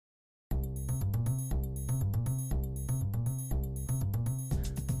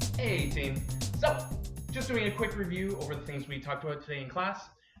Hey team. So, just doing a quick review over the things we talked about today in class.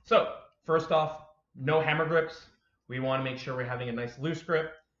 So, first off, no hammer grips. We want to make sure we're having a nice loose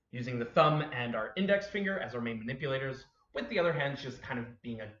grip, using the thumb and our index finger as our main manipulators, with the other hands just kind of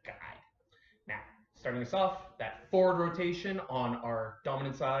being a guide. Now, starting us off, that forward rotation on our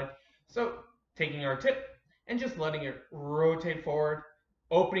dominant side. So, taking our tip and just letting it rotate forward,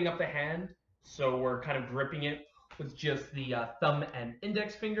 opening up the hand, so we're kind of gripping it with just the thumb and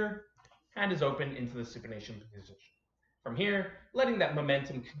index finger. Hand is open into the supination position. From here, letting that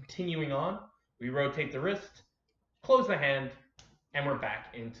momentum continuing on, we rotate the wrist, close the hand, and we're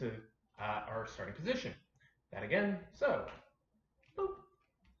back into our starting position. That again, so, boop.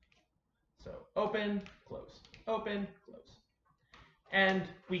 So open, close, open, close. And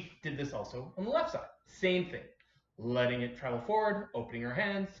we did this also on the left side. Same thing. Letting it travel forward, opening our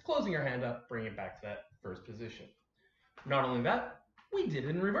hands, closing our hand up, bringing it back to that first position. Not only that, we did it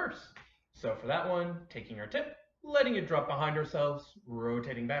in reverse. So for that one, taking our tip, letting it drop behind ourselves,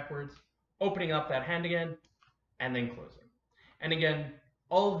 rotating backwards, opening up that hand again, and then closing. And again,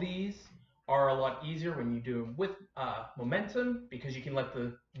 all of these are a lot easier when you do them with momentum, because you can let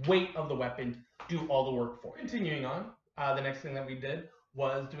the weight of the weapon do all the work for you. Continuing on, the next thing that we did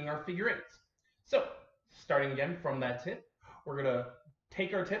was doing our figure eights. So starting again from that tip, we're going to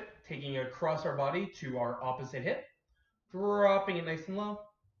take our tip, taking it across our body to our opposite hip, dropping it nice and low,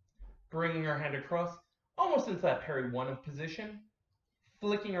 bringing our hand across, almost into that parry 1 of position,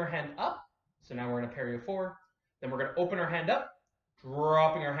 flicking our hand up, so now we're in a parry of 4, then we're going to open our hand up,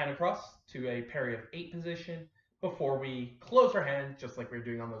 dropping our hand across to a parry of 8 position, before we close our hand, just like we were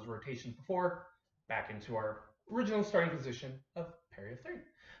doing on those rotations before, back into our original starting position of parry of 3.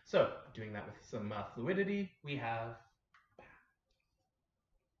 So, doing that with some fluidity, we have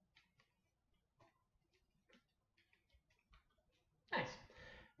nice.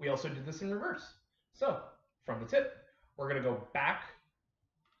 We also did this in reverse. So, from the tip, we're going to go back,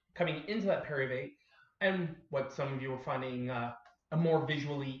 coming into that parry of 8, and what some of you are finding a more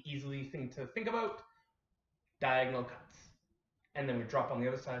visually easily thing to think about, diagonal cuts. And then we drop on the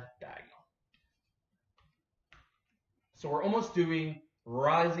other side, diagonal. So we're almost doing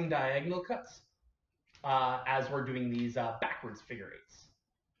rising diagonal cuts as we're doing these backwards figure eights.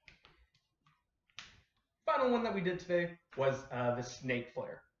 Final one that we did today was the snake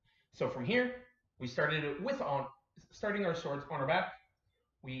flare. So from here, we started it with starting our swords on our back.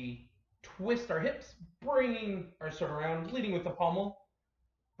 We twist our hips, bringing our sword around, leading with the pommel,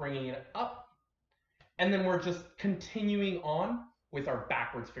 bringing it up, and then we're just continuing on with our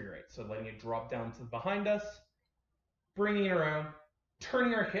backwards figure eight. So letting it drop down to behind us, bringing it around,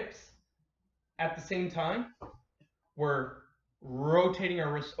 turning our hips at the same time. We're rotating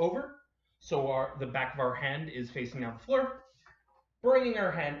our wrists over, so the back of our hand is facing down the floor, bringing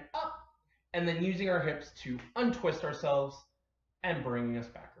our hand up, and then using our hips to untwist ourselves and bringing us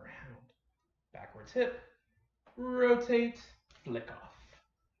back around. Backwards hip, rotate, flick off.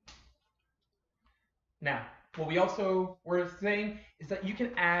 Now, what we also were saying is that you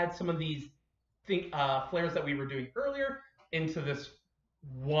can add some of these flares that we were doing earlier into this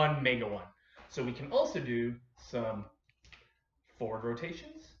one mega one. So we can also do some forward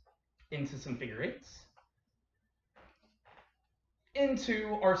rotations into some figure eights,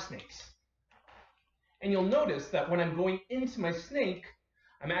 into our snakes. And you'll notice that when I'm going into my snake,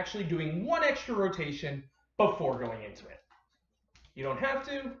 I'm actually doing one extra rotation before going into it. You don't have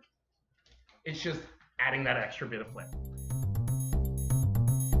to. It's just adding that extra bit of flair.